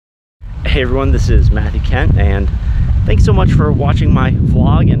Hey everyone, this is Matthew Kent, and thanks so much for watching my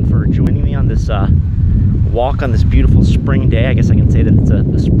vlog and for joining me on this walk on this beautiful spring day. I guess I can say that it's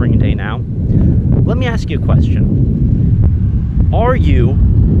a spring day now. Let me ask you a question. Are you,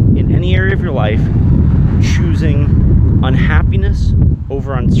 in any area of your life, choosing unhappiness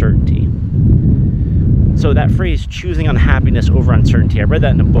over uncertainty? So that phrase, choosing unhappiness over uncertainty, I read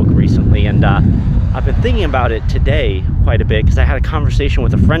that in a book recently, and I've been thinking about it today quite a bit because I had a conversation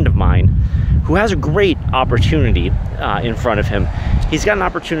with a friend of mine who has a great opportunity in front of him. He's got an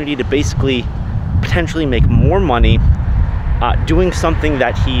opportunity to basically potentially make more money doing something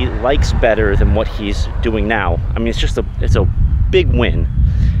that he likes better than what he's doing now. I mean, it's a big win,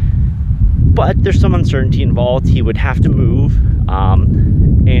 but there's some uncertainty involved. He would have to move,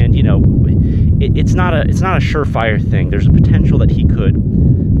 and you know, it's not a surefire thing. There's a potential that he could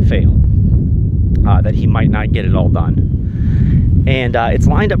fail, that he might not get it all done, and it's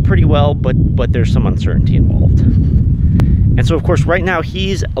lined up pretty well, but there's some uncertainty involved. And so of course right now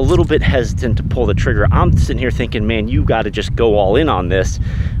he's a little bit hesitant to pull the trigger. I'm sitting here thinking, man, you got to just go all in on this,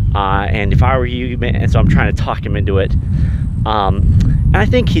 and if I were you, man, and so I'm trying to talk him into it, and I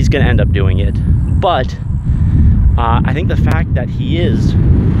think he's going to end up doing it. But I think the fact that he is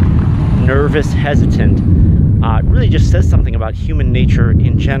nervous, hesitant, really just says something about human nature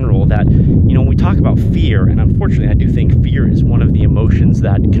in general, that, you know, when we talk about fear, and unfortunately I do think fear is one of the emotions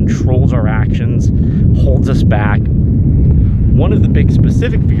that controls our actions, holds us back. One of the big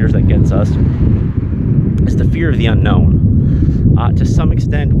specific fears that gets us is the fear of the unknown. To some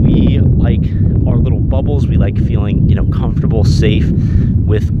extent, we like our little bubbles. We like feeling, you know, comfortable, safe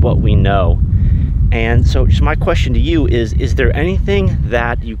with what we know. And so just my question to you is there anything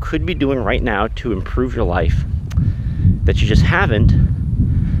that you could be doing right now to improve your life that you just haven't,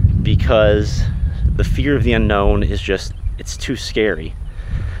 because the fear of the unknown is just, it's too scary?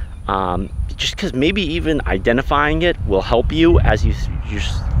 Just because maybe even identifying it will help you, as you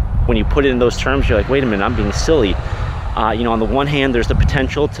just, when you put it in those terms, you're like, wait a minute, I'm being silly. You know, on the one hand, there's the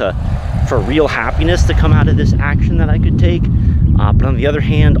potential for real happiness to come out of this action that I could take. But on the other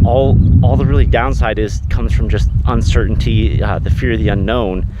hand, all the really downside comes from just uncertainty, the fear of the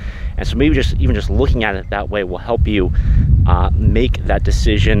unknown. And so maybe even just looking at it that way will help you make that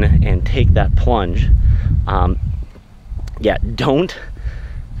decision and take that plunge. Yeah,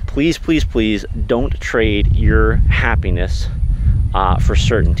 please don't trade your happiness for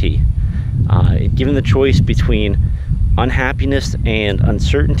certainty. Given the choice between unhappiness and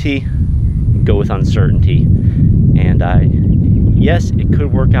uncertainty, go with uncertainty. And yes, it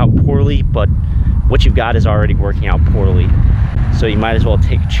could work out poorly, but what you've got is already working out poorly. So you might as well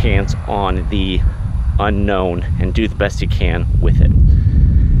take a chance on the unknown and do the best you can with it.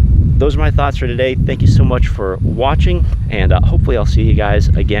 Those are my thoughts for today. Thank you so much for watching, and hopefully I'll see you guys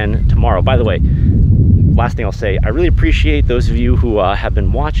again tomorrow. By the way, last thing I'll say, I really appreciate those of you who have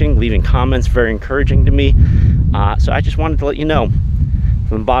been watching, leaving comments, very encouraging to me. So I just wanted to let you know,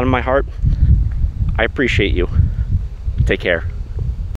 from the bottom of my heart, I appreciate you. Take care.